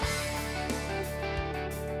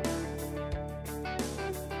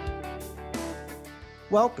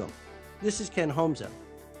Welcome. This is Ken Homza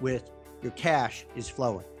with Your Cash is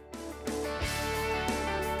Flowing.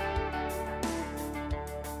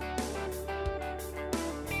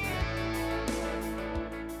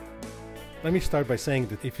 Let me start by saying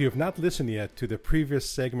that if you have not listened yet to the previous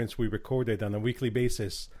segments we recorded on a weekly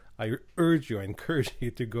basis, I encourage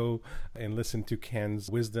you to go and listen to Ken's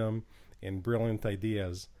wisdom and brilliant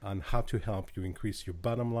ideas on how to help you increase your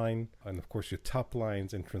bottom line and, of course, your top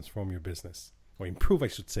lines and transform your business. Or improve, I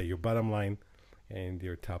should say, your bottom line and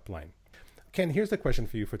your top line. Ken, here's the question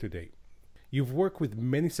for you for today. You've worked with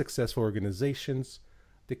many successful organizations.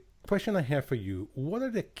 The question I have for you, what are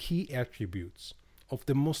the key attributes of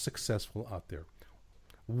the most successful out there?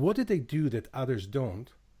 What do they do that others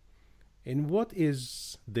don't? And what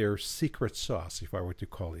is their secret sauce, if I were to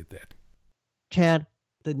call it that? Chad,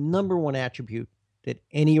 the number one attribute that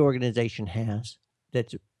any organization has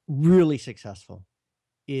that's really successful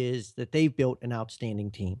is that they've built an outstanding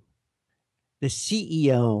team. The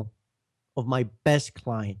CEO of my best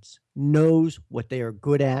clients knows what they are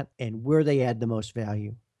good at and where they add the most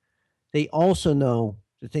value. They also know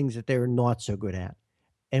the things that they're not so good at.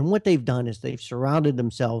 And what they've done is they've surrounded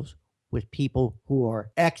themselves with people who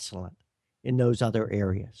are excellent in those other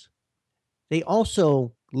areas. They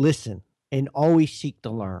also listen and always seek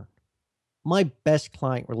to learn. My best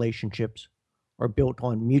client relationships are built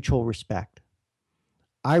on mutual respect.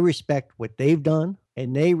 I respect what they've done,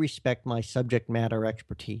 and they respect my subject matter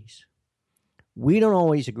expertise. We don't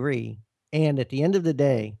always agree, and at the end of the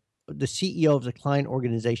day, the CEO of the client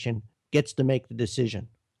organization gets to make the decision.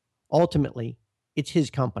 Ultimately, it's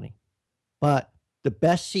his company. But the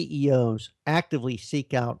best CEOs actively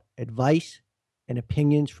seek out advice and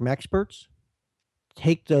opinions from experts,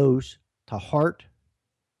 take those to heart,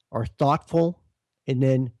 are thoughtful, and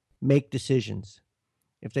then make decisions.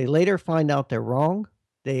 If they later find out they're wrong,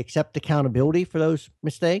 they accept accountability for those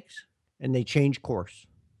mistakes, and they change course.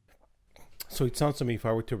 So it sounds to me, if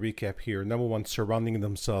I were to recap here, number one, surrounding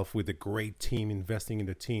themselves with a great team, investing in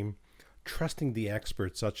the team, trusting the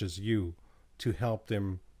experts such as you to help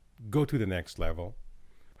them go to the next level.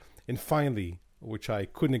 And finally, which I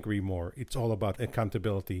couldn't agree more, it's all about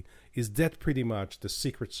accountability. Is that pretty much the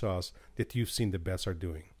secret sauce that you've seen the best are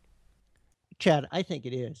doing? Chad, I think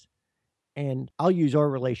it is. And I'll use our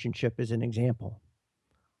relationship as an example.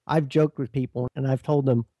 I've joked with people and I've told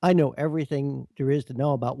them, I know everything there is to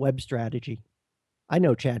know about web strategy. I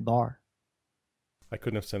know Chad Barr. I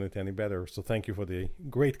couldn't have said it any better. So thank you for the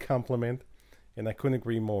great compliment. And I couldn't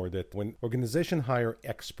agree more that when organizations hire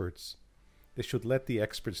experts, they should let the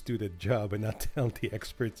experts do the job and not tell the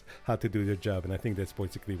experts how to do their job. And I think that's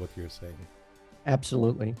basically what you're saying.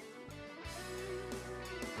 Absolutely.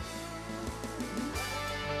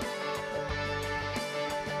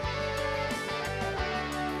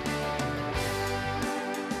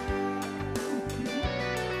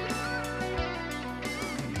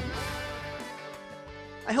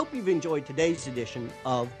 I hope you've enjoyed today's edition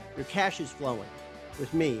of Your Cash is Flowing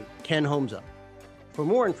with me, Ken Homza. For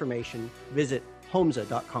more information, visit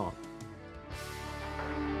homza.com.